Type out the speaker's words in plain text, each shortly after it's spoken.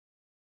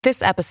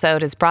This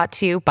episode is brought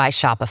to you by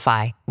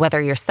Shopify.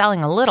 Whether you're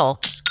selling a little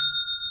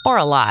or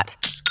a lot,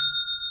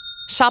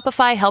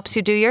 Shopify helps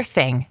you do your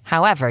thing,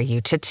 however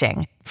you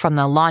cha-ching. From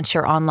the launch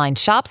your online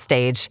shop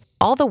stage,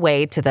 all the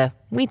way to the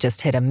we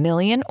just hit 1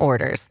 million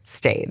orders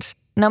stage.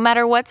 No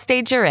matter what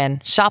stage you're in,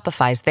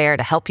 Shopify's there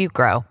to help you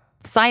grow.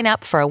 Sign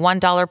up for a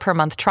 $1 per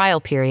month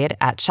trial period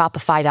at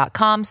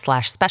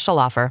shopify.com/special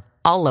offer,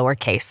 all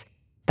lowercase.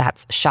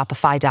 That's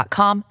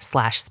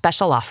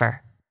shopify.com/special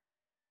offer.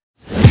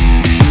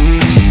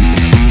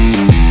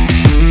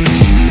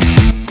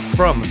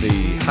 From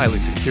the highly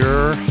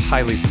secure,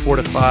 highly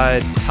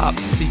fortified, top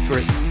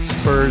secret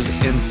Spurs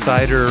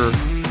Insider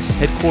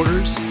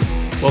headquarters,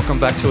 welcome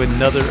back to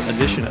another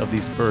edition of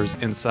the Spurs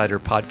Insider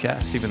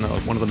podcast, even though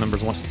one of the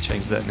members wants to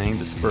change that name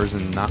to Spurs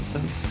and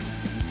Nonsense.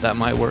 That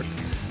might work.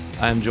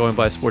 I am joined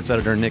by sports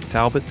editor Nick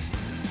Talbot,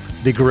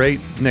 the great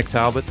Nick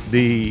Talbot,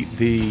 the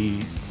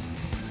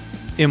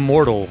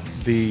immortal,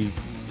 the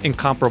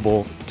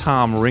incomparable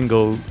Tom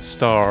Ringo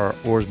Starr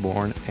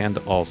Orsborn, and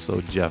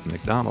also Jeff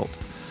McDonald.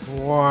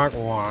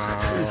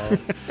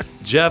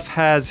 Jeff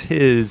has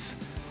his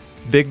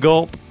big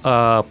gulp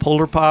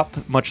polar pop,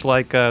 much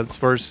like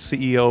Spurs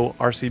CEO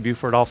R.C.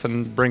 Buford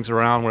often brings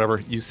around. Whenever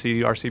you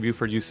see R.C.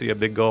 Buford, you see a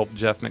big gulp.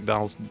 Jeff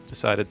McDonald's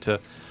decided to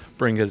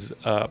bring his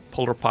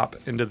polar pop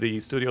into the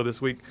studio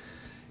this week.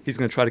 He's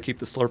going to try to keep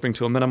the slurping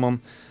to a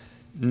minimum.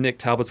 Nick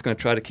Talbot's going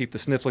to try to keep the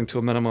sniffling to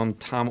a minimum.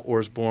 Tom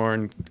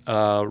Orsborn,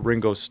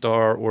 Ringo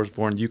Starr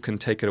Orsborn, you can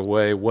take it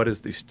away. What is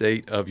the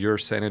state of your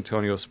San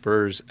Antonio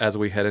Spurs as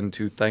we head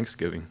into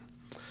Thanksgiving?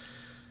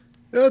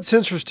 It's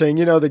interesting.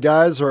 You know, the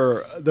guys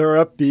they're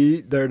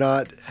upbeat. They're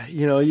not,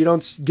 you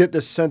don't get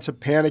this sense of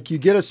panic. You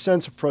get a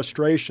sense of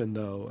frustration,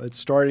 though. It's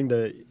starting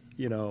to,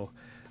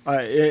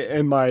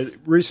 in my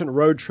recent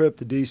road trip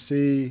to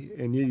D.C.,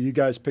 and you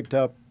guys picked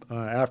up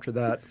after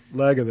that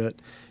leg of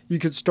it, you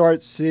could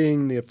start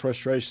seeing the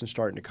frustration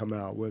starting to come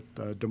out with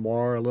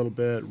DeMar a little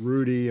bit,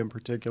 Rudy in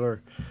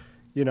particular.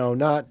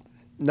 Not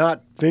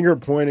finger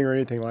pointing or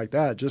anything like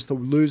that. Just the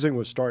losing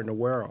was starting to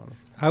wear on them.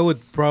 I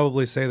would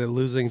probably say that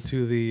losing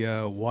to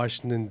the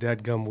Washington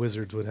Dadgum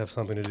Wizards would have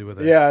something to do with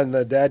it. Yeah, and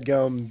the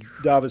Dadgum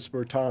Davis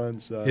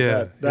Bertans,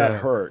 that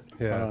hurt.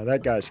 Yeah.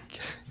 That guy's...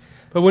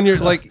 But when you're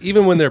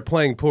even when they're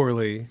playing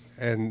poorly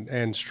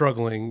and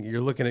struggling,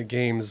 you're looking at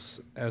games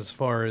as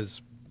far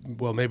as,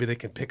 well, maybe they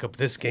can pick up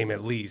this game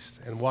at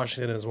least. And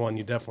Washington is one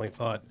you definitely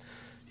thought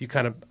you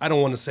kind of, I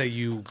don't want to say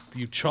you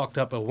chalked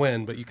up a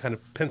win, but you kind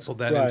of penciled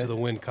that into the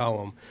win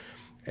column.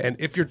 And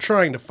if you're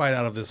trying to fight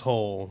out of this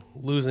hole,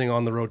 losing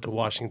on the road to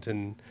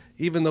Washington,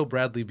 even though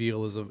Bradley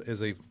Beal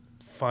is a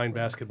fine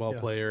basketball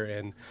player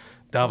and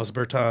Davis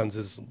Bertans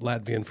is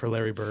Latvian for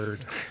Larry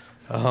Bird,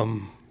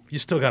 you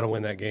still got to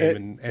win that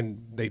game,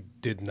 and they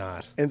did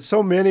not. And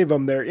so many of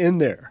them, they're in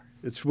there.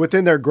 It's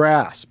within their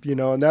grasp,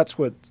 and that's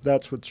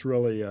what's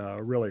really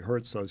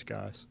hurts those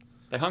guys.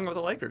 They hung with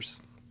the Lakers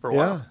for a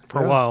while.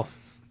 For a while.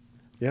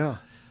 Yeah.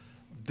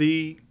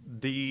 The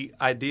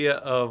idea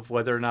of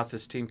whether or not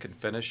this team can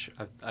finish,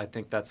 I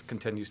think that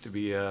continues to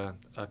be a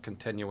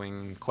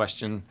continuing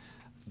question.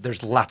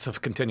 There's lots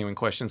of continuing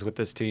questions with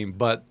this team,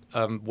 but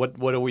what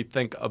do we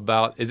think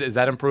about? Is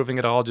that improving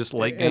at all? Just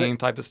late game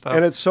type of stuff?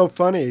 And it's so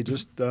funny.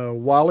 Just a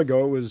while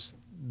ago, it was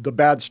the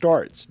bad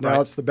starts.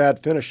 Now it's the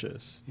bad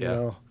finishes.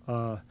 Yeah.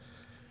 Well,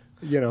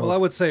 I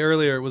would say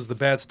earlier it was the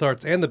bad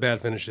starts and the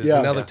bad finishes,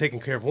 and now they're taking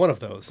care of one of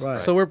those. Right.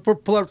 So we're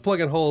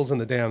plugging holes in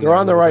the dam. They're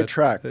on the right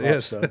track.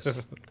 Yes.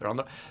 They're on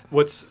the.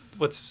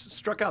 What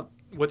struck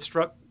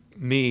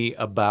me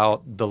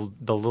about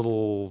the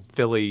little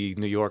Philly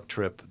New York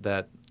trip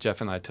that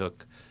Jeff and I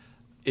took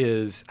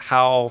is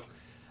how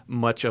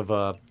much of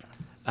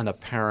an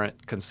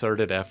apparent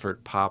concerted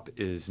effort Pop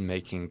is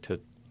making to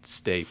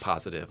stay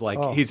positive.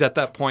 He's at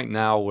that point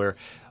now where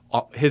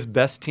his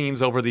best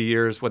teams over the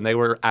years, when they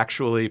were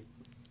actually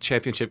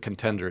championship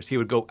contenders, he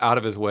would go out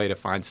of his way to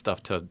find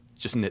stuff to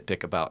just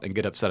nitpick about and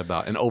get upset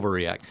about and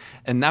overreact.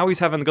 And now he's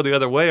having to go the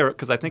other way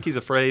because I think he's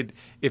afraid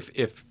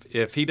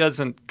if he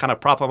doesn't kind of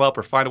prop them up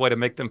or find a way to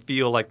make them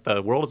feel like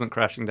the world isn't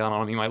crashing down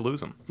on him, he might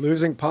lose them.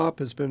 Losing Pop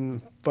has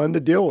been fun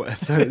to deal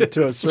with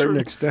to a certain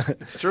extent.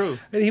 It's true.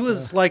 And he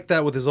was like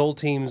that with his old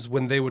teams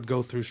when they would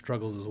go through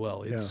struggles as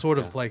well. It's sort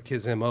of like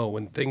his MO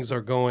when things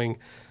are going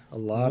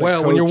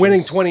when you're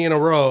winning 20 in a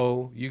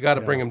row, you got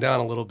to bring them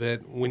down a little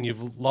bit. When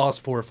you've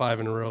lost 4 or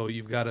 5 in a row,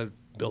 you've got to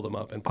build them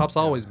up. And Pop's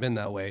always been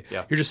that way.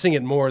 Yeah. You're just seeing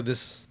it more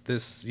this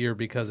year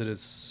because it is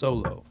so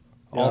low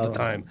all the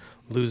time,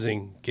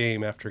 losing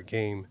game after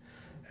game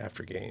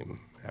after game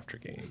after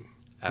game.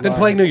 Then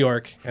playing New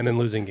York and then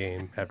losing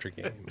game after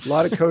game. A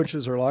lot of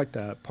coaches are like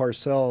that.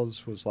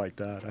 Parcells was like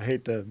that. I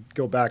hate to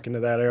go back into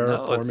that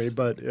era for me,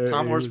 but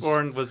Tom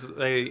Orsborn was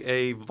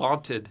a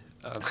vaunted.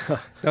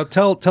 Now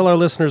tell our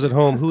listeners at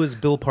home, who is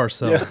Bill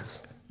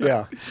Parcells?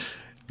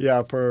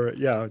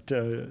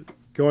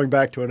 Going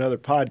back to another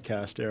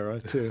podcast era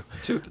too.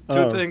 Two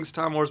things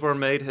Tom Orsborn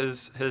made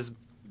his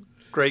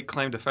great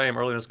claim to fame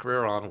early in his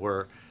career on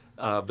were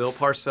Bill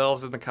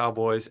Parcells and the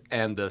Cowboys,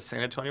 and the San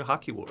Antonio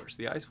Hockey Wars,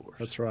 the Ice Wars.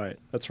 That's right.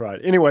 That's right.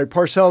 Anyway,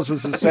 Parcells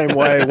was the same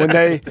way.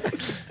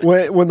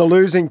 When the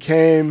losing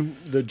came,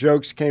 the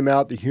jokes came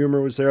out, the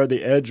humor was there,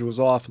 the edge was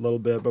off a little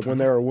bit. But when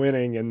they were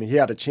winning, and he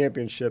had a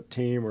championship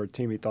team or a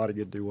team he thought he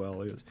could do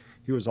well,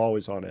 he was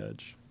always on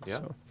edge. Yeah.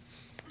 So,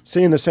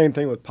 seeing the same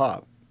thing with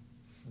Pop.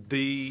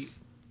 The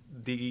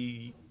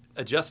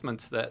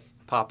adjustments that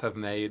Pop have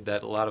made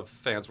that a lot of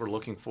fans were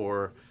looking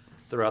for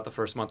throughout the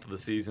first month of the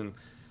season,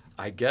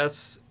 I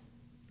guess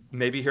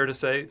maybe here to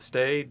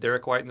stay,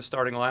 Derek White in the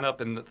starting lineup,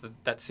 and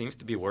that seems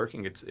to be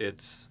working.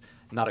 It's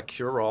not a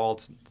cure-all.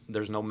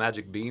 There's no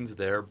magic beans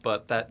there,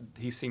 but that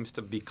he seems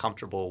to be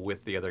comfortable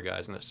with the other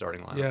guys in the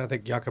starting lineup. Yeah, I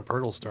think Jakob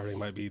Poeltl starting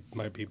might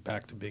be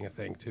back to being a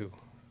thing too.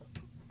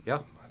 Yeah,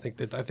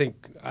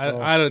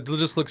 it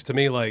just looks to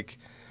me like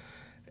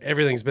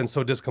everything's been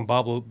so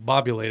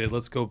discombobulated.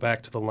 Let's go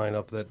back to the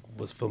lineup that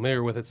was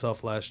familiar with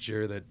itself last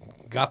year,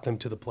 that got them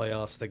to the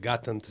playoffs, that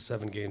got them to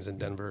 7 games in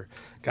Denver.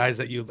 Guys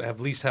that you at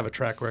least have a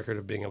track record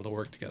of being able to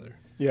work together.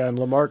 Yeah, and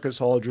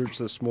LaMarcus Aldridge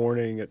this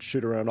morning at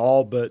Shoot Around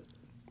all but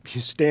he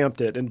stamped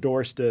it,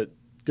 endorsed it,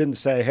 didn't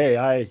say, hey,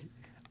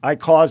 I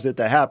caused it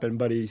to happen,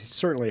 but he's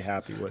certainly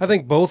happy with it. I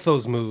think both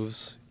those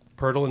moves,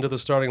 Poeltl into the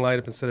starting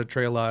lineup instead of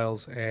Trey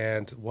Lyles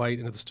and White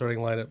into the starting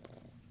lineup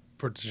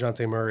for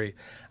DeJounte Murray.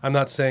 I'm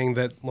not saying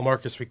that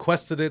LaMarcus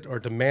requested it or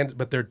demanded,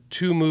 but they're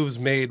 2 moves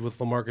made with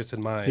LaMarcus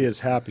in mind. He is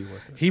happy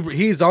with it.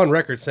 He's on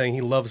record saying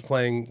he loves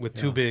playing with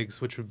 2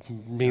 bigs, which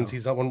means he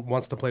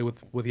wants to play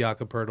with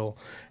Jakob Poeltl.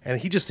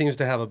 And he just seems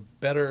to have a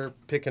better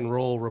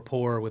pick-and-roll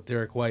rapport with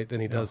Derek White than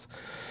he does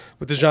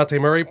with DeJounte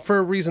Murray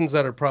for reasons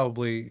that are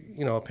probably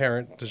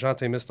apparent.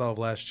 DeJounte missed all of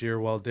last year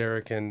while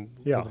Derek and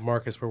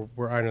LaMarcus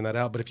were ironing that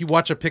out. But if you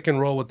watch a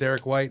pick-and-roll with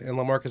Derek White and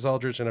LaMarcus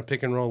Aldridge and a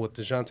pick-and-roll with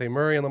DeJounte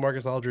Murray and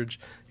LaMarcus Aldridge,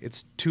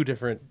 it's 2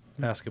 different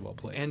basketball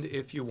plays. And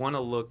if you want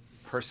to look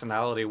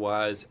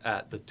personality-wise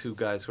at the 2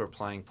 guys who are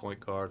playing point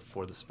guard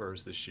for the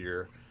Spurs this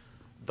year,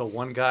 the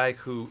one guy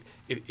who,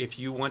 if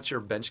you want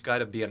your bench guy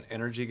to be an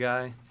energy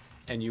guy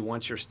and you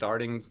want your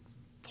starting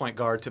point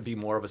guard to be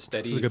more of a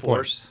steady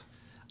force,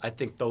 I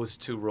think those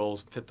 2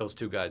 roles fit those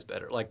 2 guys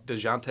better. Like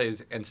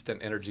DeJounte's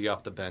instant energy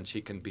off the bench, he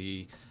can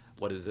be,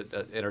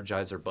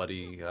 Energizer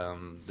Buddy,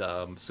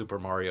 the Super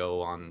Mario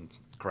on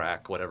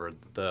crack, whatever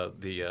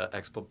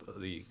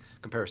the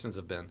comparisons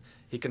have been.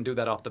 He can do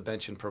that off the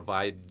bench and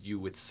provide you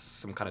with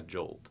some kind of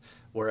jolt.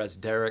 Whereas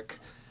Derek,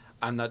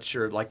 I'm not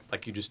sure, like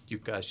you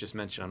guys just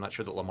mentioned, I'm not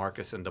sure that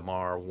LaMarcus and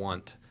DeMar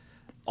want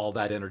all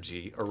that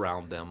energy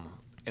around them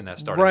in that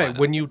starting lineup.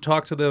 When you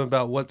talk to them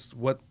about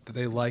what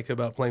they like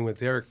about playing with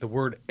Derek, the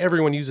word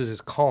everyone uses is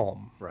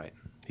calm. Right.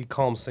 He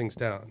calms things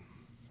down.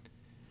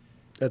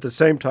 At the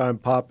same time,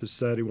 Pop has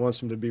said he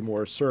wants him to be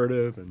more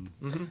assertive and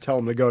tell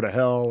him to go to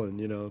hell,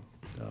 and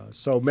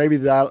so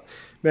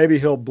maybe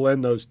he'll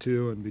blend those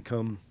 2 and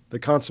become the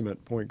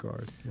consummate point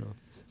guard.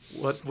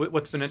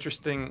 What's been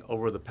interesting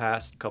over the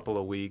past couple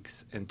of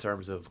weeks in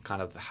terms of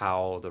kind of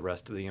how the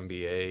rest of the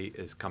NBA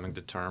is coming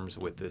to terms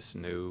with this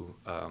new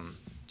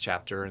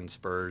chapter in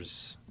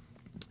Spurs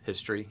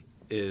history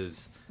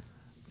is,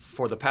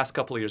 for the past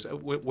couple of years,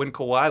 when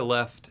Kawhi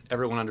left,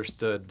 everyone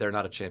understood they're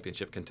not a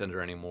championship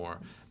contender anymore.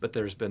 But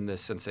there's been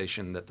this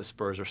sensation that the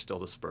Spurs are still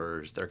the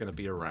Spurs. They're going to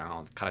be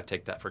around, kind of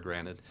take that for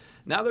granted.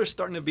 Now there's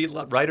starting to be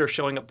writers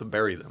showing up to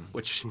bury them,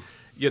 which,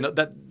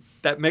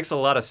 that makes a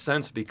lot of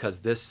sense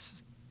because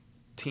this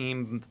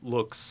team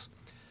looks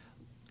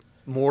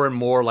more and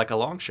more like a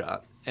long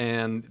shot.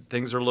 And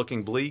things are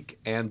looking bleak,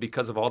 and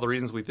because of all the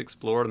reasons we've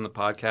explored in the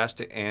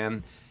podcast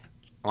and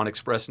on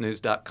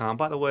expressnews.com.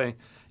 By the way,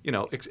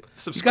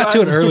 subscribe. You got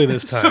to it early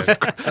this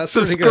time.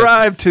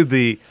 Subscribe to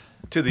the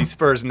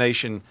Spurs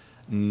Nation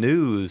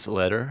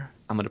newsletter.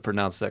 I'm going to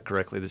pronounce that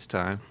correctly this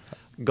time.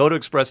 Go to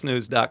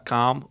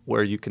expressnews.com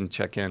where you can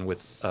check in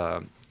with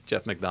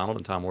Jeff McDonald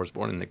and Tom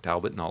Orsborn and Nick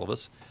Talbot and all of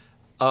us.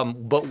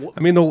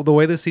 The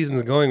way this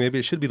season's going, maybe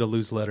it should be the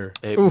newsletter.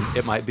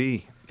 It might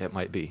be. It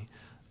might be.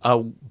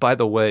 By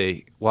the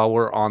way, while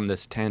we're on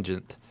this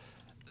tangent,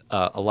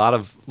 a lot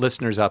of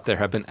listeners out there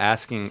have been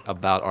asking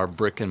about our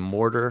brick and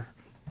mortar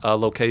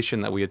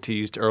location that we had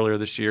teased earlier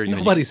this year.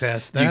 Nobody's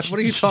asked that. What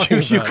are you talking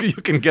about? You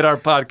can get our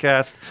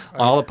podcast on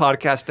all the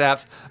podcast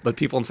apps, but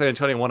people in San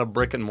Antonio want a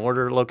brick and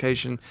mortar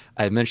location.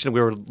 I mentioned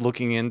we were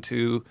looking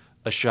into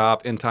a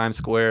shop in Times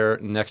Square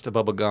next to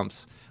Bubba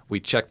Gump's.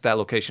 We checked that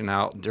location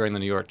out during the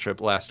New York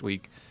trip last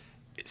week.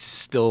 It's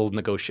still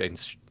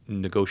negotiations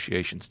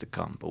to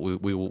come, but we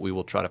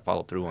will try to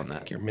follow through on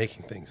that. You're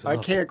making things up. I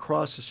can't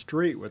cross the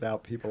street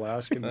without people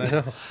asking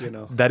me.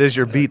 That is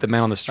your beat, the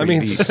man on the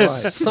street beat.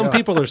 Some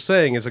people are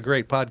saying it's a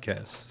great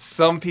podcast.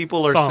 Some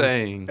people are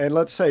saying, and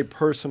let's say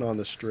person on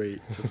the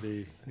street to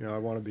be. I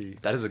want to be.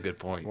 That is a good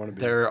point.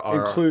 There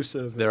are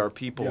inclusive. There are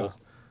people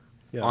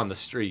on the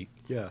street.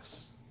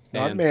 Yes,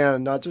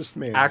 not just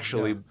man.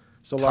 Actually,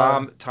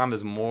 Tom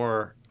is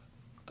more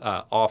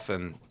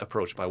often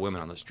approached by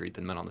women on the street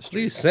than men on the street.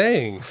 What are you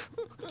saying?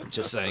 I'm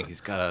just saying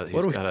he's got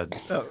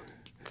a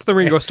It's the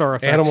Ringo Starr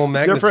effect. Animal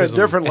magnetism.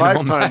 different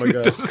Animal lifetime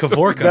ago.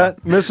 Kavorka.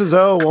 That Mrs.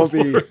 O won't be,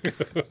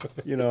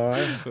 you know.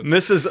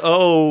 Mrs.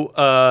 O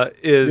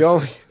is The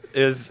only-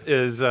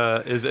 is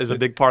a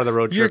big part of the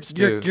road You're, trips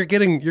you're, too. you're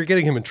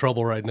getting him in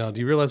trouble right now. Do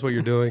you realize what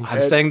you're doing?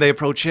 I'm saying they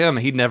approach him.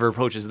 He never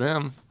approaches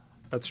them.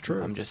 That's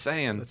true. I'm just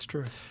saying. That's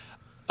true.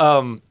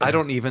 I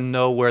don't even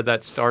know where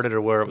that started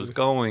or where it was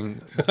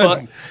going.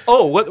 But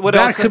what That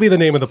else? could be the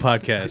name of the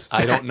podcast.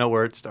 I don't know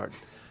where it started.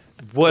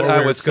 What Or I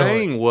where was it's going.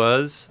 saying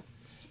was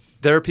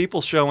there are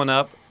people showing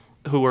up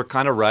who are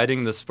kind of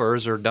writing the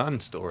Spurs are done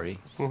story,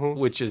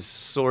 which is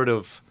sort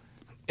of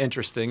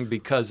interesting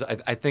because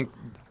I think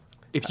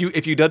if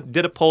you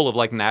did a poll of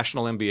like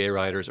national NBA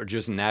writers or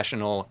just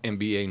national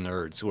NBA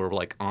nerds who are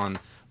like on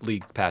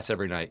League Pass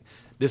every night,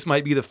 this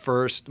might be the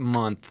first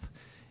month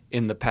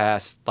in the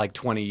past like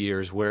 20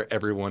 years where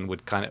everyone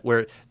would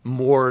where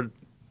more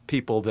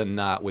people than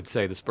not would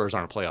say the Spurs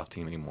aren't a playoff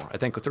team anymore. I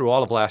think through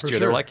all of last year, sure.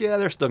 they're like, yeah,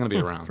 they're still going to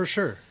be around. For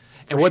sure.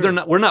 And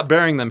we're not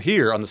burying them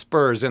here on the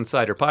Spurs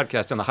Insider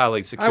podcast in the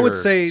highly secure I would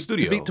say,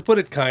 studio. to put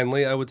it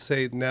kindly, I would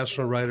say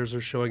national writers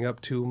are showing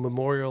up to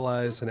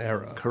memorialize an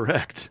era.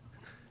 Correct.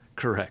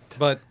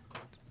 But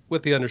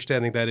with the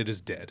understanding that it is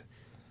dead.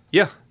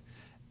 Yeah.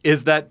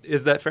 Is that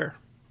fair?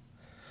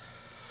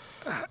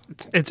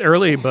 It's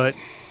early, but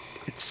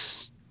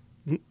it's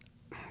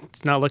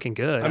not looking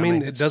good. I mean,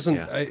 it it's- doesn't.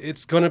 yeah.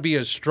 It's going to be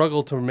a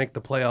struggle to make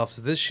the playoffs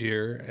this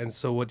year. And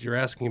so, what you're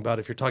asking about,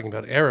 if you're talking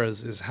about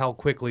eras, is how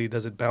quickly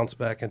does it bounce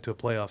back into a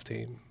playoff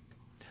team?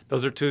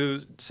 Those are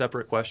two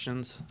separate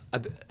questions.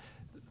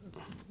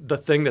 The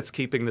thing that's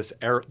keeping this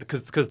era,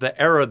 because the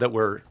era that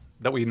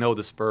we know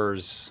the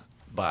Spurs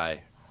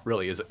by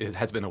really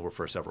has been over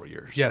for several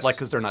years. Yes. Like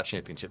because they're not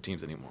championship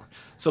teams anymore.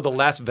 So the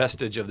last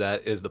vestige of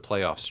that is the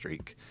playoff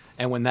streak,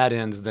 and when that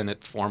ends, then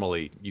it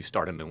formally you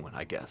start a new one,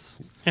 I guess.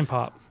 and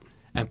pop.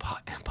 And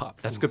pop.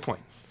 That's a good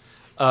point.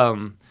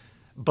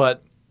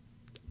 But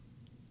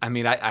I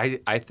mean,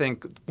 I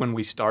think when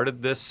we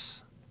started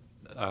this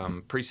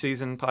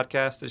preseason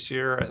podcast this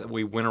year,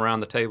 we went around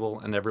the table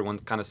and everyone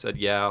kind of said,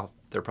 yeah,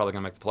 they're probably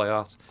going to make the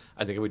playoffs.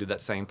 I think if we did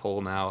that same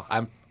poll now,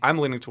 I'm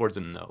leaning towards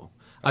a no.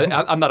 I'm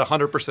not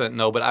 100%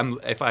 no, but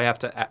if I have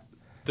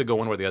to go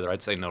one way or the other,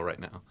 I'd say no right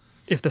now.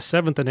 If the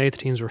 7th and 8th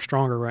teams were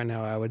stronger right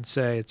now, I would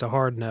say it's a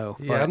hard no.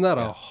 Yeah, but I'm not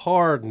a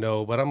hard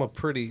no, but I'm a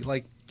pretty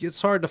it's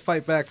hard to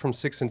fight back from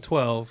 6 and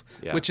 12,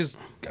 Yeah. which is,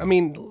 I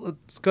mean,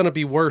 it's going to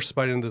be worse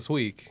by the end of this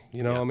week.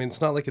 You know, Yeah. I mean, it's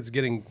not like it's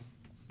getting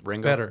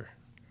Ringo? better.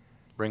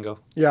 Ringo?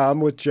 Yeah, I'm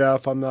with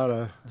Jeff. I'm not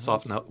a.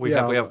 Soft no? We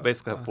Yeah. have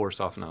basically have 4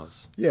 soft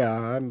no's. Yeah,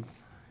 I'm.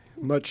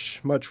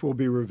 Much will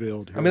be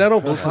revealed here. I mean, I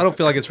don't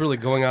feel like it's really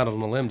going out on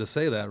a limb to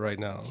say that right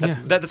now. Yeah.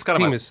 That's kind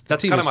of Team my, is- the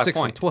that's team kind of is my 6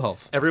 and point.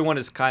 12. Everyone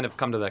has kind of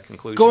come to that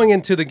conclusion. Going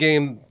into the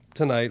game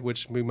tonight,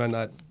 which we might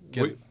not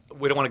get,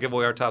 we don't want to give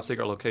away our top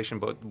secret location,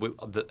 but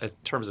in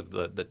terms of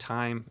the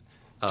time,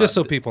 just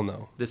so people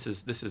know. this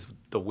is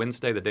the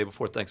Wednesday, the day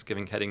before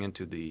Thanksgiving, heading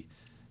into the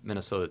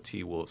Minnesota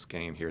T-Wolves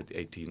game here at the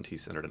AT&T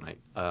Center tonight.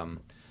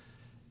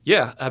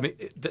 Yeah, I mean,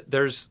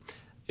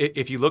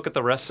 if you look at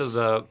the rest of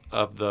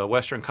the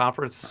Western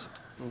Conference,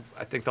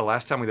 I think the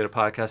last time we did a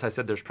podcast, I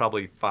said there's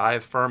probably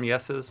 5 firm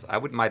yeses.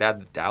 might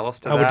add Dallas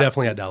to that. I would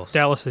definitely add Dallas.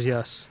 Dallas is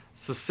yes.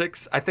 So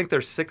 6, I think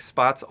there's 6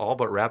 spots all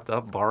but wrapped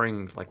up,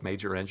 barring like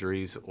major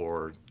injuries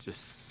or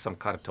just some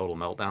kind of total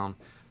meltdown.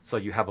 So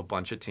you have a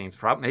bunch of teams,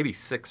 maybe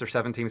 6 or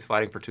 7 teams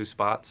fighting for 2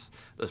 spots.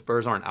 The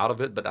Spurs aren't out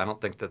of it, but I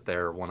don't think that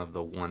they're one of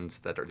the ones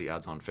that are the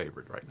odds-on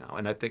favorite right now.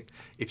 And I think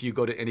if you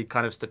go to any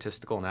kind of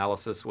statistical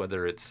analysis,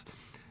 whether it's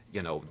the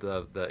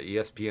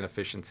ESPN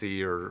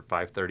efficiency or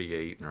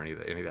 538 or any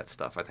of that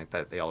stuff, I think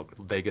that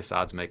Vegas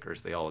odds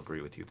makers, they all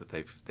agree with you that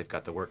they've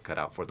got the work cut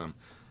out for them.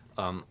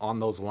 On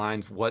those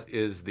lines, what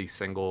is the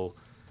single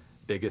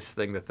biggest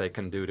thing that they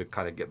can do to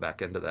kind of get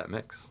back into that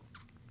mix?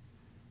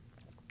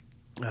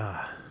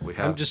 We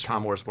have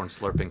Tom Osborne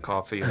slurping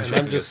coffee and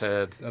shaking his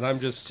head. And I'm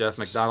just Jeff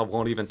McDonald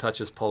won't even touch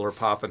his Polar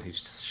Pop, and he's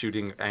just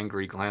shooting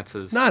angry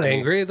glances. not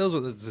angry. Those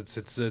are it's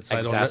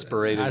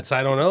Exasperated.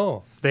 I don't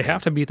know. They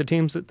have to beat the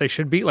teams that they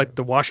should beat, like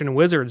the Washington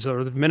Wizards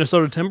or the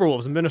Minnesota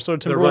Timberwolves. And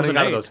Minnesota They're Timberwolves running in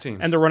out of 8th, those teams.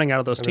 and they're running out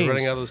of those And teams. they're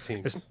running out of those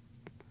teams. It's-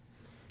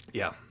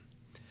 Yeah.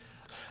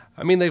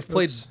 I mean, they've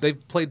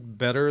played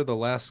better the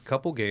last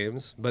couple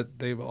games, but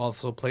they've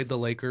also played the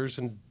Lakers,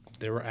 and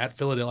they were at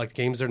Philadelphia, like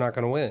games they're not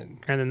going to win.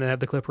 And then they have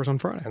the Clippers on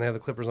Friday. And they have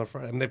the Clippers on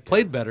Friday. I mean, they've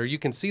played better. You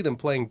can see them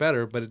playing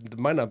better, but it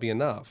might not be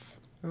enough.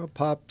 Well,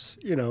 Pop's,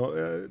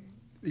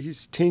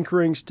 he's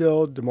tinkering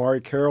still.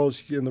 Damari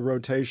Carroll's in the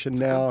rotation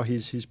now.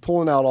 He's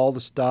pulling out all the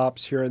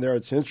stops here and there.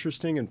 It's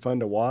interesting and fun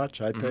to watch,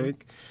 I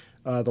think.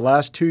 The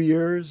last 2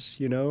 years,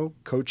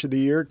 Coach of the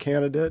Year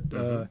candidate.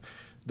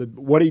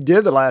 What he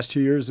did the last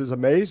 2 years is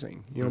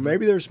amazing.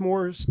 Maybe there's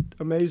more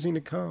amazing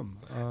to come.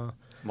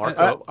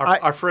 Marco,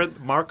 our friend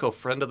Marco,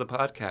 friend of the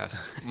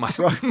podcast,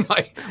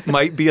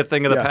 might be a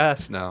thing of the Yeah.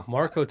 past now.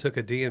 Marco took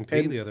a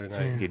DNP the other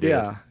night. He did.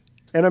 Yeah.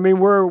 And I mean,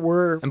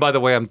 we're And by the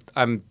way,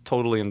 I'm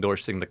totally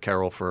endorsing the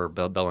Carroll for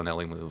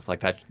Bellinelli move. Like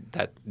that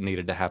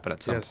needed to happen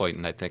at some Yes. point,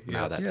 and I think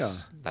now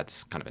Yes.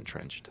 that's kind of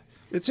entrenched.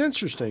 It's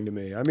interesting to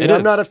me. I mean, It I'm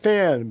is. not a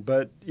fan,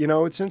 but,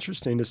 it's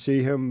interesting to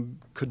see him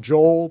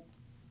cajole,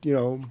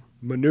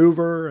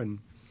 maneuver and,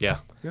 Yeah.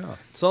 yeah.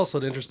 It's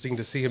also interesting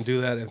to see him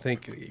do that and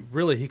think,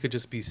 really, he could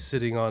just be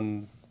sitting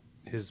on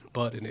his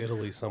butt in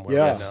Italy somewhere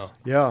right Yes. now.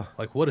 Yeah.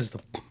 Like,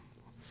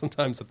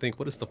 sometimes I think,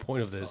 what is the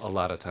point of this? A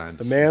lot of times.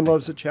 The man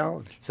loves a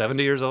challenge.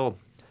 70 years old.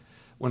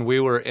 When we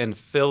were in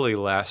Philly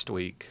last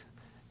week,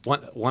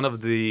 one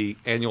of the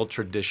annual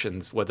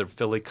traditions, whether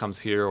Philly comes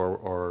here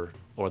or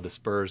the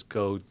Spurs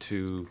go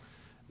to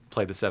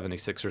play the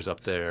 76ers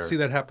up there, See,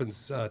 that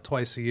happens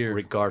twice a year.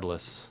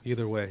 regardless.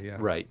 Either way, yeah.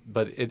 Right.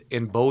 But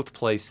in both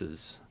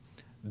places,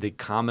 the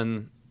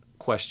common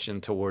question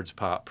towards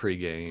Pop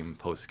pregame,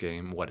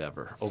 postgame,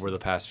 whatever, over the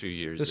past few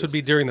years. This would is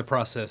be during the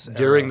process.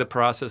 during era. the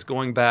process,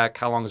 going back,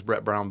 how long has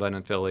Brett Brown been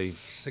in Philly?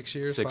 6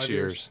 years, 6 5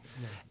 years.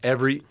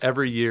 Every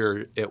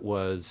year it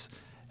was,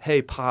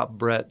 hey, Pop,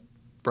 Brett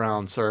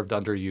Brown served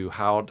under you.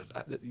 How,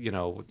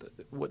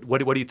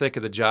 what do you think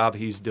of the job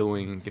he's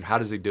doing? How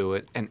does he do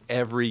it? And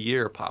every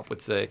year Pop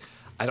would say,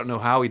 I don't know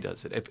how he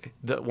does it.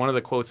 One of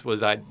the quotes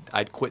was,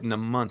 I'd quit in a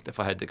month if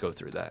I had to go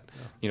through that.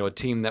 A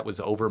team that was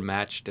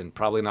overmatched and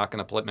probably not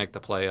going to make the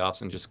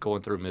playoffs and just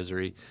going through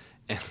misery.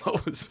 And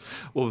what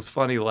was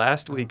funny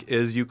last week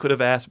is you could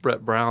have asked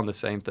Brett Brown the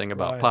same thing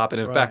about Right, Pop,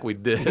 and in right. fact we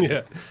did.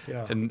 Yeah.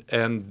 Yeah.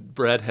 And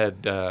Brett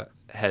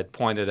had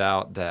pointed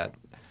out that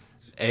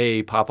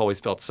Pop always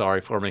felt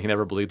sorry for me. He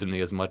never believed in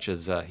me as much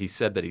as he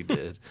said that he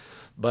did.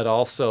 But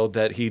also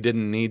that he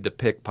didn't need to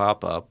pick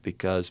Pop up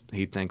because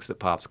he thinks that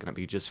Pop's going to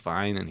be just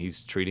fine, and he's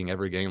treating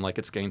every game like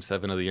it's Game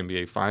 7 of the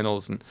NBA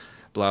Finals and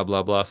blah,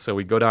 blah, blah. So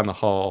we go down the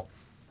hall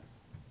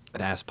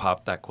and ask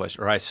Pop that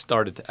question, or I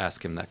started to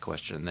ask him that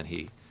question, and then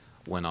he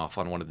went off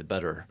on one of the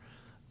better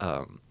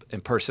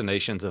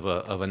impersonations of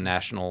a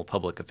national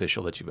public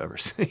official that you've ever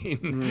seen.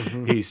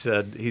 Mm-hmm. He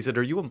said,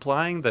 "Are you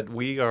implying that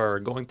we are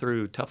going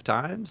through tough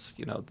times?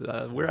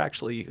 We're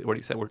actually, what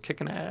he said, we're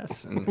kicking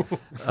ass, and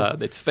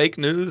it's fake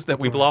news that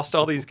we've lost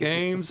all these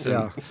games, and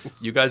Yeah.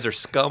 you guys are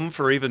scum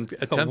for even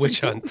attempting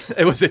witch to-" hunt.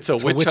 It's a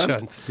witch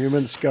hunt.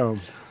 Human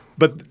scum.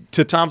 But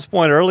to Tom's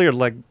point earlier,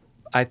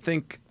 I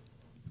think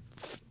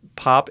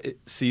Pop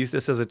sees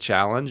this as a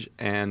challenge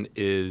and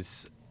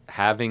is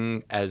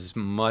having as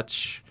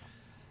much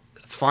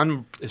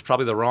fun is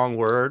probably the wrong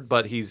word,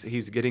 but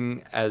he's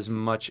getting as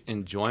much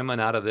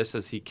enjoyment out of this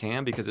as he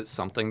can because it's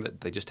something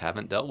that they just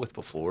haven't dealt with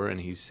before,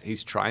 and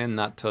he's trying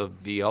not to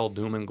be all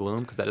doom and gloom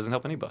because that doesn't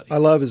help anybody. I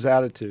love his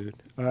attitude.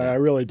 I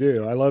really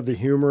do. I love the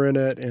humor in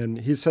it. And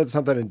he said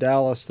something in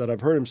Dallas that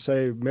I've heard him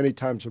say many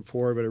times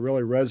before, but it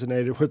really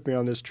resonated with me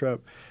on this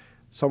trip.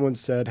 Someone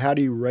said, how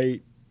do you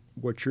rate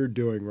what you're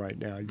doing right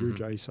now? Your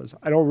job. He says,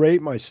 I don't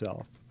rate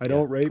myself. I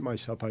don't rate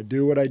myself. I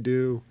do what I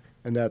do,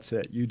 and that's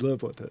it. You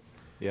live with it.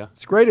 Yeah.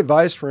 It's great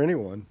advice for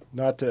anyone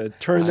not to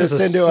turn this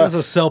into This is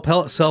a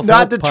self-help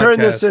not to turn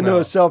this podcast into now.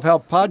 a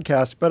self-help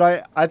podcast, but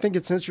I think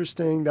it's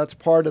interesting. That's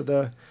part of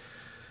the,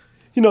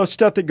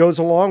 stuff that goes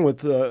along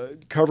with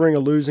covering a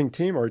losing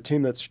team or a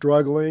team that's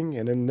struggling,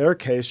 and in their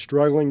case,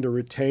 struggling to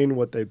retain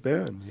what they've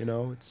been.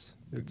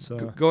 It's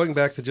Going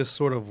back to just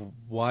sort of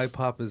why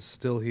Pop is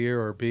still here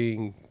or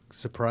being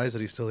surprised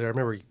that he's still here. I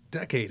remember a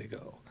decade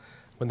ago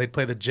when they'd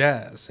play the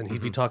Jazz and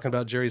he'd be talking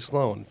about Jerry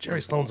Sloan.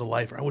 Jerry Sloan's a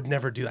lifer. I would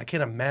never do that. I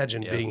can't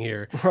imagine being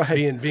here,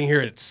 being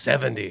here at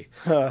 70,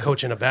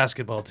 coaching a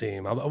basketball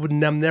team.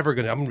 I'm never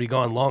going to. I'm going to be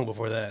gone long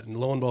before that. And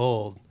lo and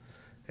behold,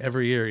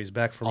 every year he's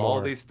back for All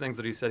more. these things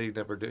that he said he'd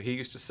never do. He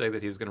used to say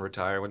that he was going to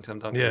retire when Tim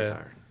Duncan Yeah.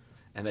 retired.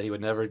 And that he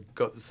would never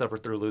suffer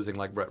through losing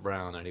like Brett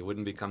Brown, and he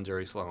wouldn't become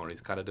Jerry Sloan.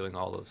 He's kind of doing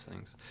all those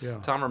things. Yeah.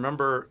 Tom,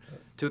 remember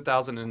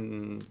 2000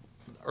 and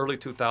early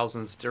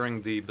 2000s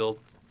during the Bill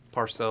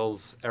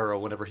Parcells era,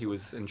 whenever he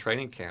was in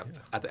training camp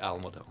at the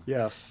Alamodome.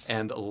 yes.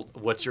 And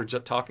what you're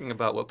just talking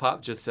about, what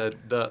Pop just said,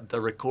 the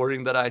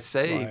recording that I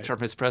saved Right. from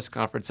his press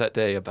conference that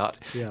day about,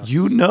 Yeah.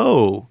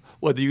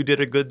 whether you did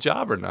a good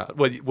job or not.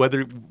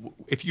 Whether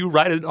if you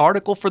write an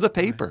article for the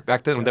paper,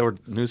 back then there were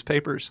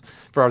newspapers.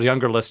 For our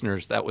younger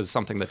listeners, that was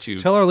something that you.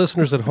 Tell our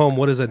listeners at home,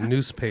 what is a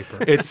newspaper?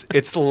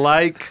 It's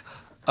like.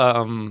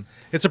 Well,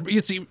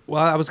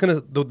 I was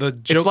gonna the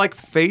joke. It's like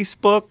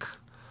Facebook,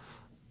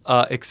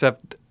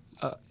 except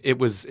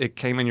it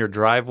came in your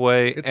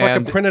driveway. It's like a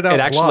and printed out It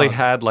actually blog.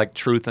 had like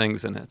true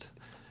things in it,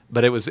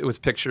 but it was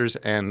pictures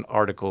and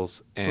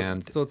articles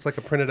and. So it's like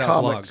a printed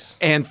out blog. Comics.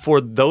 And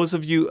for those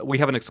of you, we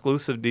have an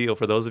exclusive deal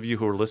for those of you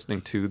who are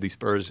listening to the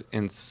Spurs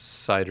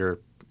Insider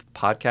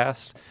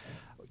podcast.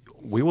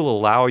 We will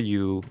allow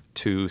you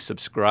to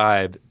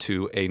subscribe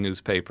to a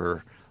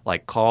newspaper,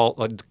 like call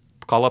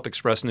up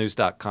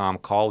expressnews.com,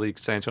 call the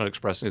San Antonio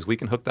Express News. We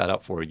can hook that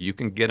up for you. You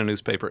can get a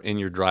newspaper in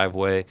your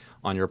driveway,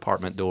 on your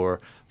apartment door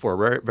for a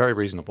very, very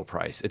reasonable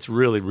price. It's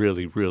really,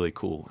 really, really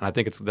cool. And I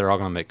think they're all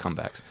going to make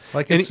comebacks.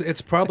 Like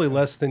it's probably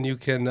less than you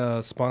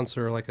can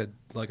sponsor like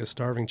a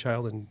starving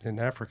child in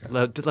Africa.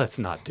 Let's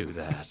not do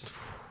that.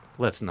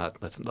 Let's not.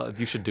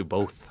 You should do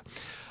both.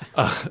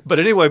 But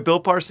anyway,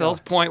 Bill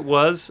Parcells' point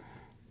was,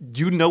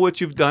 you know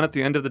what you've done at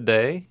the end of the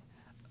day.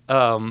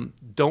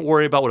 Don't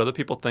worry about what other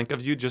people think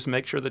of you. Just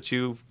make sure that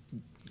you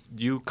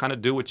you kind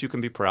of do what you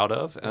can be proud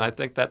of, and I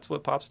think that's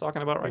what Pop's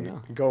talking about right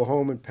now. Go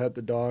home and pet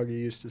the dog, he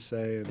used to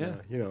say,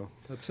 and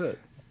that's it.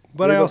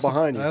 But Leave I it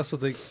behind you. also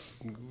think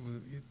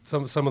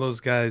some of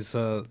those guys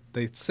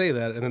they say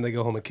that and then they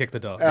go home and kick the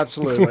dog.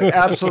 Absolutely,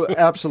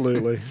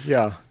 absolutely,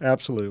 yeah,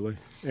 absolutely,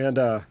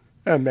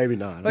 and maybe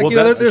not. Like,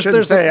 I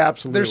shouldn't say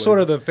absolutely. There's sort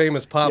of the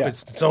famous Pop. Yeah.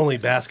 It's only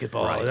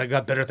basketball. Right. I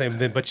got better things,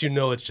 but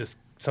it's just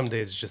some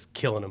days it's just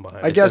killing him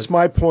behind. I guess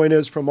my point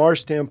is, from our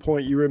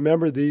standpoint, you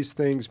remember these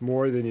things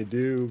more than you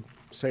do,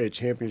 say, a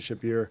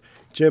championship year.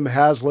 Jim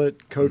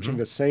Haslett coaching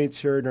the Saints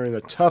here during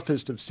the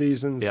toughest of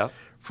seasons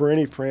for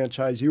any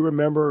franchise. You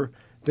remember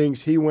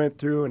things he went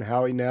through and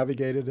how he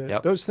navigated it.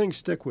 Yep. Those things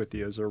stick with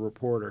you as a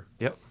reporter.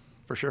 Yep,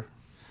 for sure.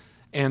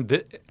 And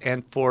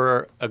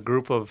for a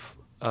group of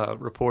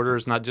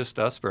reporters, not just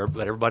us,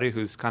 but everybody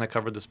who's kind of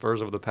covered the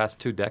Spurs over the past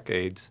 2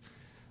 decades,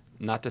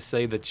 not to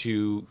say that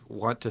you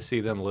want to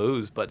see them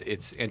lose, but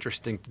it's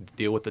interesting to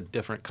deal with a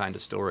different kind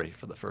of story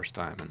for the first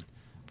time in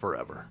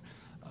forever.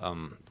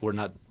 We're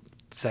not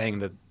saying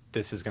that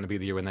this is going to be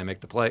the year when they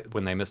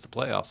when they miss the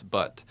playoffs,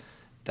 but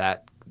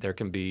that there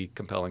can be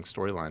compelling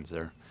storylines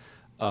there.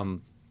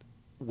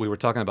 We were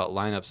talking about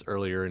lineups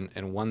earlier,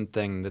 and one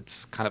thing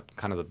that's kind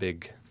of the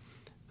big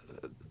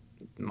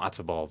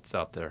matzo ball that's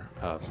out there,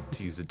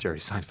 to use the Jerry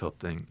Seinfeld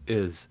thing,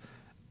 is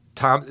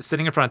Tom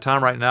sitting in front of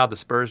Tom right now. The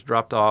Spurs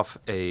dropped off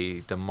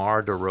a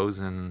DeMar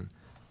DeRozan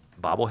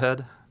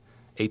bobblehead,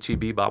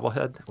 HEB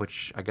bobblehead,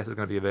 which I guess is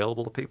going to be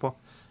available to people.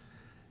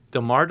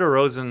 DeMar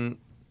DeRozan,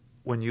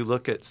 when you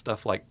look at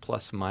stuff like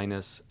plus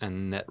minus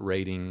and net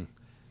rating,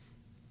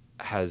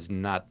 has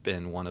not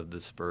been one of the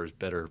Spurs'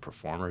 better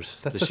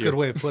performers That's this a year. good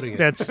way of putting it.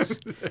 That's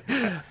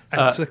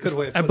That's a good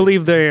way of I putting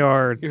believe they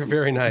are You're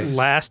very nice.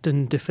 last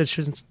in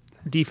defense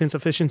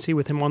efficiency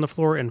with him on the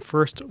floor and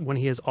first when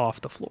he is off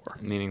the floor.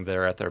 Meaning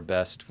they're at their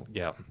best.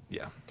 Yeah.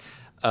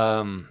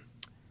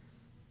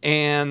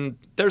 And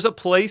there's a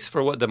place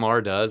for what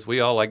DeMar does. We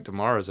all like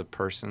DeMar as a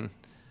person.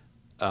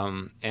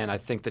 And I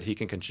think that he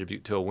can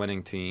contribute to a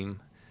winning team.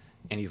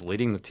 And he's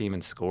leading the team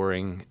in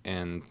scoring,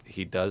 and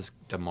he does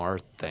DeMar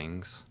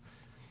things.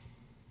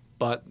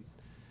 But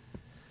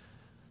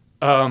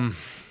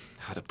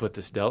how to put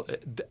this?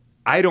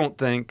 I don't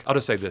think – I'll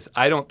just say this.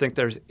 I don't think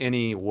there's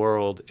any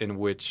world in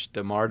which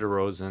DeMar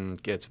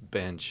DeRozan gets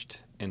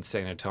benched in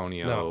San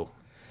Antonio,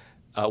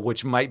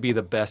 which might be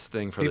the best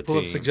thing for the team. People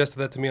have suggested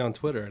that to me on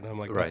Twitter, and I'm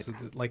like, Right.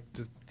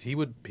 he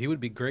would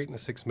be great in a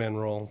 6-man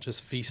role,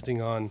 just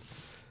feasting on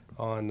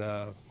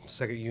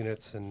second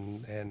units,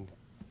 and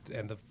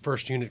the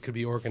first unit could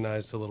be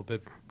organized a little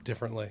bit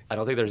differently. I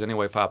don't think there's any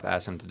way Pop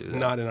asked him to do that.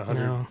 Not in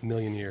 100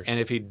 million years. And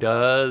if he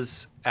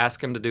does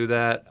ask him to do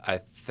that,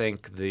 I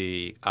think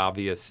the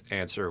obvious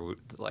answer,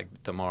 like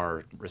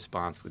DeMar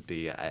response, would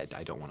be, I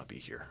don't want to be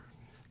here.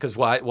 Because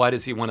why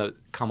does he want to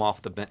come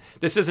off the bench?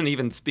 This isn't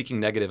even speaking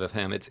negative of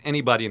him. It's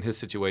anybody in his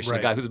situation, Right.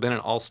 a guy who's been an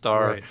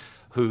all-star, Right.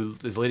 who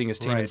is leading his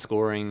team in Right.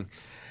 scoring.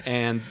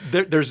 And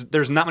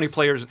there's not many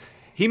players.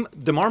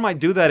 DeMar might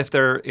do that if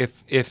they're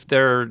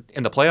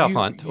in the playoff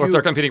hunt or if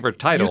they're competing for a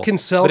title. You can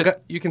sell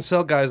But you can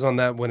sell guys on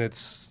that when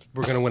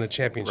we're going to win a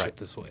championship Right.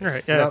 this way. All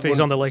right, yeah, Not if he's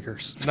when- on the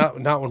Lakers. Not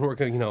when we're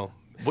going to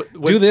when-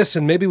 do this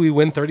and maybe we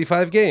win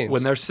 35 games.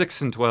 When they're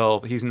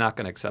 6-12, he's not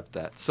going to accept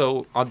that.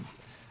 So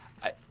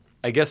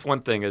I guess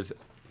one thing is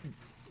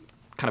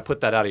kind of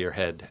put that out of your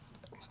head.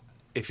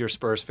 If you're a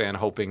Spurs fan,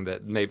 hoping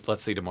that maybe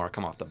let's see DeMar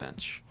come off the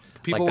bench.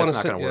 People that's want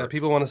not to going to work.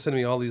 people want to send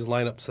me all these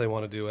lineups they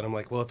want to do, and I'm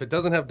like, well, if it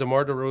doesn't have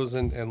DeMar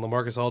DeRozan and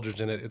LaMarcus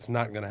Aldridge in it, it's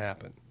not going to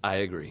happen. I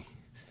agree,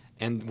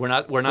 and we're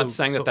not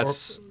saying that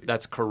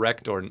that's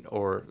correct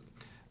or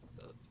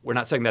we're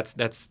not saying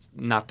that's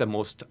not the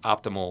most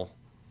optimal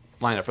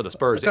lineup for the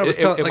Spurs.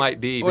 It might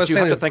be, but you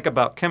have to think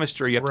about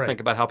chemistry. You have to Right.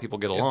 think about how people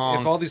get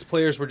along. If all these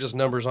players were just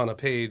numbers on a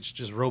page,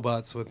 just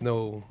robots with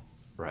no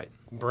Right.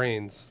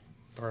 brains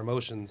or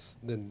emotions,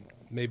 then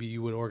maybe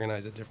you would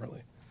organize it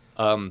differently.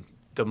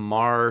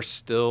 DeMar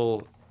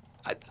still,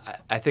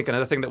 I think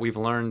another thing that we've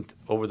learned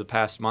over the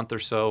past month or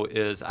so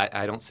is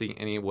I don't see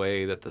any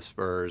way that the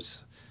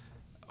Spurs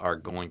are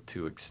going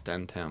to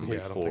extend him Yeah,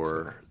 I don't think so.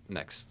 before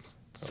next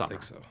summer. I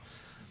think so.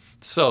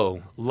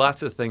 So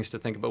lots of things to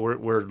think about.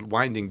 We're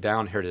winding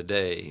down here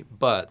today,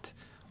 but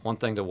one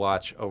thing to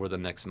watch over the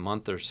next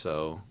month or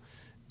so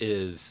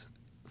is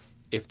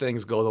if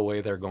things go the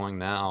way they're going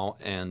now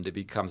and it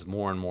becomes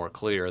more and more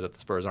clear that the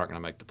Spurs aren't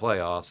going to make the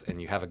playoffs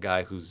and you have a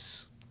guy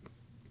whose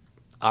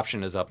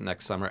option is up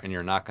next summer and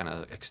you're not going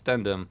to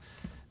extend him,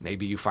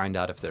 maybe you find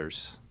out if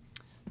there's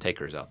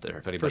takers out there,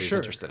 if anybody's sure.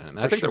 interested in him.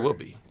 And I think there will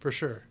be. For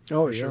sure.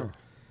 Oh, For yeah. sure.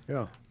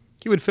 Yeah.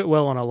 He would fit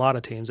well on a lot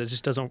of teams. It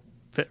just doesn't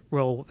fit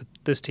well with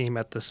this team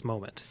at this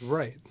moment.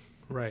 Right.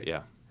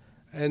 Yeah.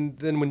 And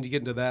then when you get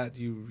into that,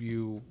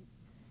 you're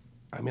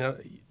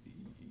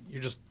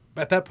just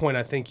at that point.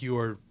 I think you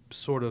are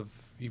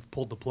you've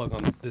pulled the plug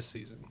on this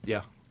season,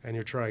 Yeah. and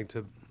you're trying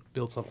to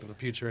build something for the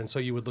future. And so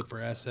you would look for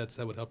assets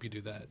that would help you do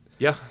that.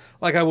 Yeah.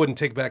 Like I wouldn't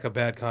take back a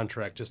bad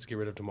contract just to get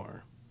rid of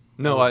DeMar.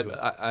 No,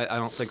 I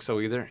don't think so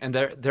either. And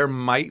there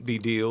might be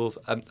deals.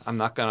 I'm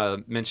not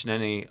going to mention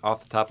any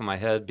off the top of my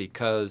head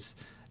because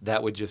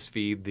that would just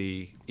feed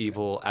the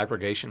evil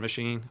aggregation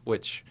machine,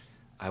 which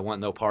I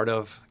want no part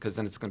of, because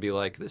then it's going to be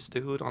like this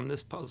dude on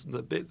this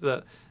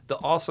the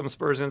awesome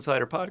Spurs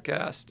Insider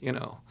podcast,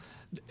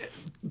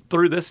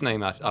 threw this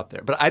name out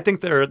there. But I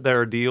think there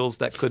are deals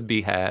that could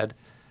be had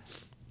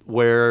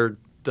where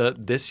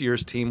this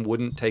year's team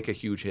wouldn't take a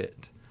huge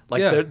hit.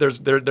 Like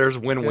there's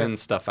win-win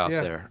stuff out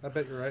there. I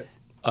bet you're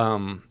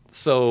right.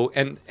 So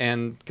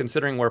and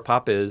considering where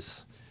Pop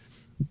is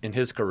in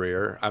his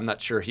career, I'm not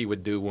sure he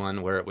would do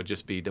one where it would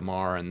just be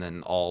DeMar and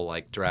then all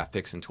like draft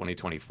picks in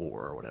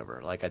 2024 or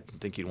whatever. Like I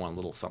think you'd want a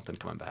little something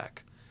coming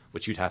back,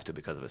 which you'd have to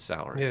because of his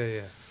salary.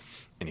 Yeah.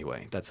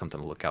 Anyway, that's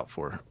something to look out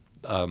for.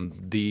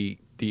 The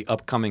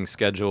upcoming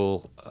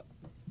schedule,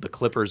 the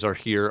Clippers are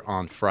here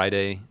on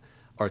Friday.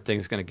 Are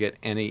things going to get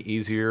any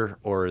easier,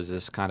 or is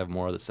this kind of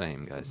more of the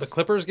same, guys? The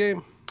Clippers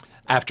game?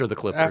 After the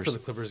Clippers. After the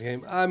Clippers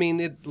game. I mean,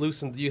 it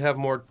loosened. You have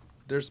more.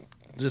 There's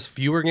just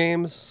fewer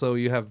games, so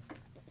you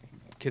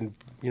can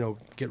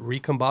get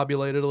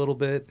recombobulated a little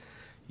bit.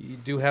 You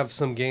do have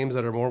some games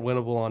that are more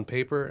winnable on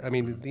paper. I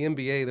mean, the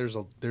NBA,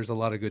 there's a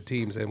lot of good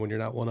teams, and when you're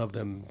not one of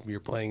them, you're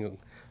playing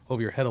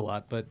over your head a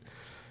lot. But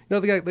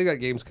they got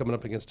games coming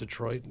up against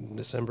Detroit in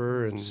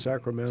December and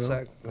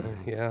Sacramento.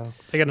 Yeah,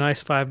 They got a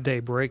nice 5-day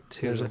break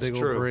too. there's a That's big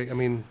true. old break. I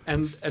mean,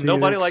 And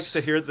nobody likes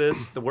to hear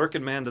this. The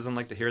working man doesn't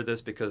like to hear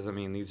this because I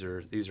mean these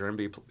are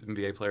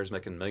NBA players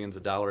making millions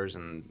of dollars,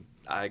 and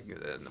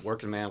the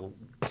working man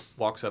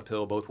walks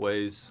uphill both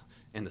ways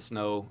in the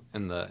snow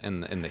in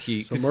the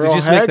heat. So Merle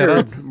just make that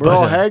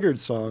up? Haggard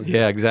song.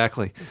 Yeah,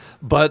 exactly.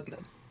 But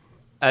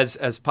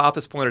as Pop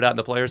has pointed out and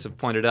the players have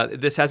pointed out,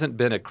 this hasn't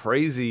been a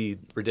crazy,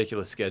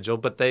 ridiculous schedule,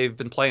 but they've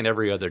been playing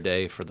every other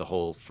day for the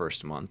whole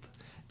first month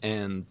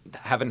and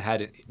haven't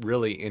had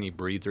really any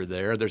breather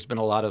there. There's been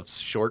a lot of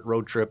short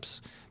road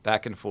trips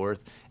back and forth.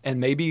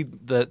 And maybe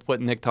what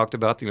Nick talked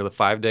about, the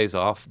 5 days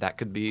off, that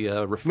could be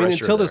a refresher. I mean,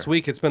 until this there.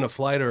 week, it's been a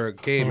flight or a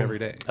game every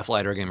day. A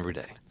flight or a game every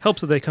day.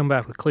 Helps that they come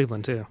back with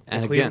Cleveland too.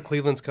 And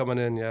Cleveland's coming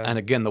in, yeah. And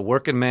again, the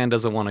working man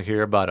doesn't want to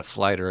hear about a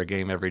flight or a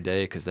game every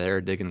day because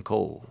they're digging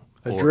coal.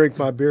 I drink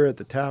my beer at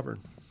the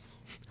tavern.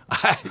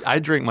 I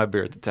drink my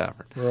beer at the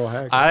tavern. Merle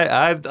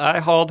Haggard. I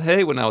hauled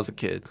hay when I was a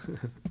kid.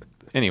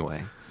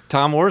 Anyway,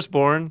 Tom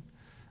Orsborn,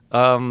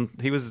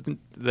 he was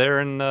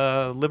there in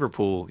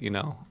Liverpool,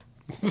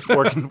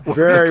 working.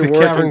 Very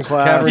working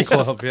class. Cavern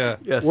Club, yeah.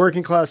 Yes,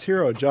 Working class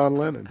hero, John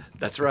Lennon.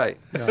 that's right.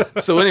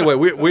 So anyway,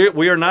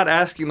 we are not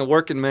asking the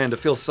working man to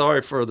feel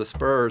sorry for the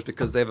Spurs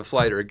because they have a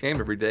flight or a game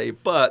every day,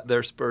 but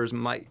their Spurs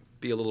might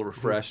be a little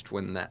refreshed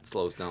when that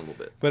slows down a little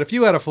bit. But if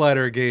you had a flight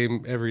or a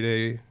game every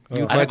day,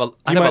 I'd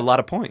have a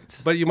lot of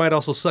points. But you might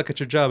also suck at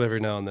your job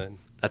every now and then.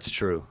 That's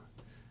true.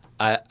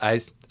 I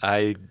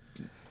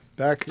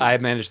Back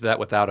managed that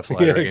without a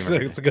flight or a game every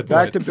day. It's a good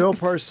back point. to Bill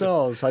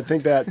Parcells. I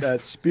think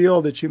that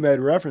spiel that you made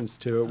reference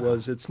to, it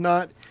was it's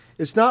not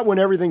when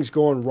everything's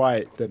going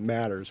right that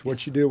matters.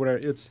 What you do when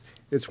it's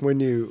when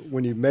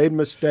you made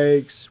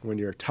mistakes, when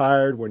you're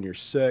tired, when you're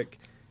sick.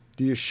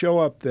 Do you show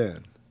up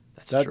then?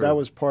 That's true. That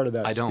was part of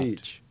that I don't.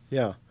 speech.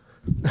 Yeah.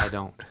 I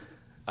don't.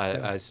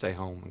 I stay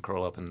home and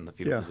curl up in the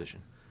fetal Yeah.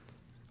 position.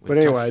 But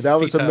anyway, that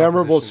was a Fetal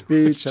memorable position.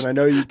 speech, and I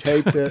know you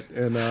taped it.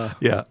 And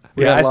Yeah.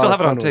 we had I a still lot have of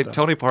it fun on with tape. that.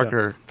 Tony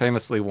Parker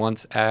famously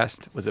once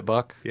asked, was it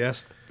Buck?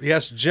 Yes,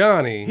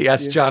 Johnny. He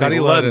asked Johnny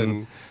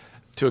Ludden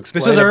to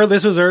explain.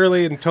 This was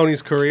early in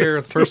Tony's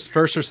career,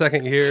 first or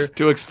second year.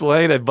 To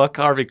explain a Buck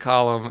Harvey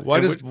column. Why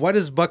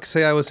does Buck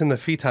say I was in the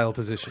fetile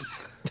position?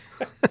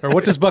 Or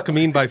what does Buck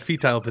mean by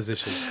fetile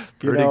position?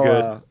 Pretty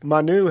good.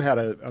 Manu had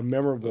a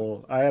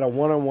memorable. I had a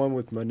one-on-one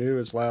with Manu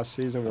his last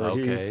season where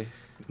Okay.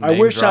 I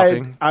wish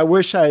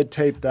I had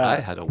taped that. I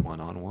had a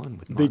one-on-one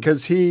with Manu.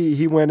 Because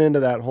he went into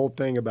that whole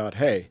thing about,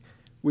 hey,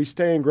 we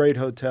stay in great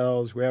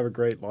hotels, we have a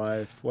great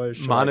life. Why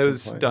should I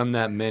Manu's complain? done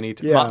that many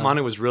times. Yeah.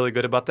 Manu was really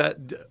good about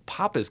that.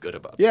 Pop is good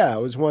about that. Yeah,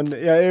 it was one.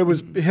 Yeah, it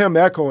was him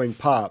echoing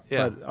Pop.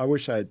 Yeah. But I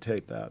wish I had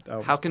taped that. That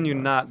was How can you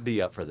nice. not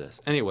be up for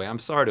this? Anyway, I'm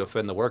sorry to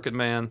offend the working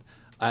man.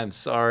 I'm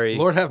sorry.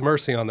 Lord have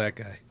mercy on that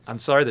guy. I'm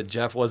sorry that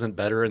Jeff wasn't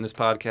better in this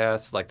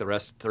podcast. Like the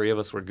rest three of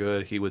us were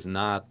good. He was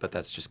not, but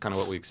that's just kind of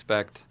what we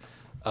expect.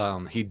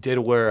 He did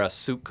wear a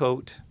suit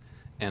coat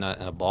and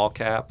a ball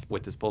cap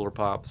with his Polar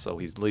Pop, so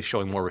he's at least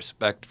showing more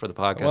respect for the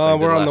podcast. Well,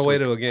 we're on the way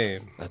to a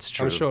game. That's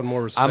true. I'm showing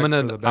more respect. I'm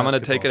gonna for the take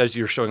it basketball. as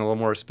you're showing a little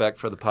more respect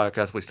for the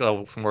podcast. We still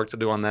have some work to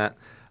do on that.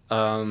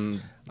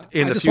 I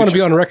just want to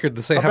be on record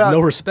to say I have about-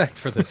 no respect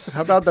for this.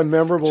 How about the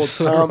memorable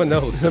So everyone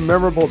knows.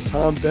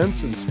 Tom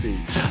Benson speech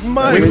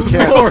My We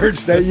can't- Lord.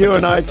 that you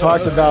and I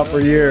talked about for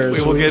years?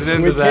 We will get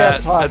into we can't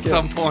that talk at it.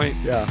 some point.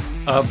 Yeah.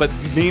 But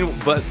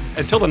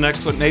until the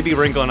next one, maybe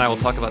Ringo and I will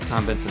talk about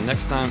Tom Benson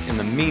next time. In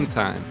the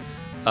meantime,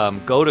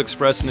 go to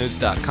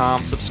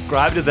expressnews.com.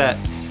 Subscribe to that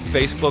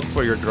Facebook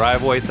for your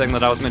driveway thing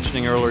that I was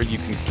mentioning earlier. You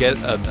can get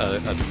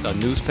a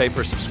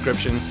newspaper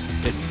subscription.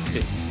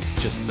 It's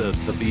just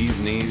the bee's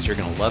knees. You're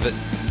gonna love it.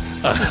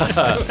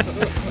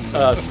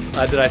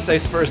 Did I say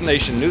Spurs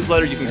Nation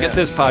newsletter? You can get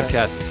this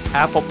podcast,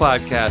 Apple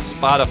Podcasts,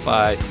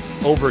 Spotify,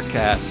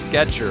 Overcast,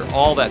 Sketcher,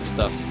 all that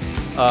stuff.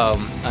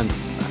 And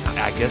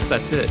I guess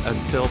that's it.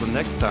 Until the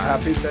next time.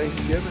 Happy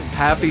Thanksgiving.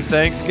 Happy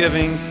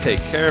Thanksgiving.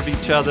 Take care of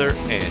each other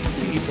and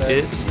keep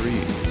it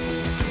real.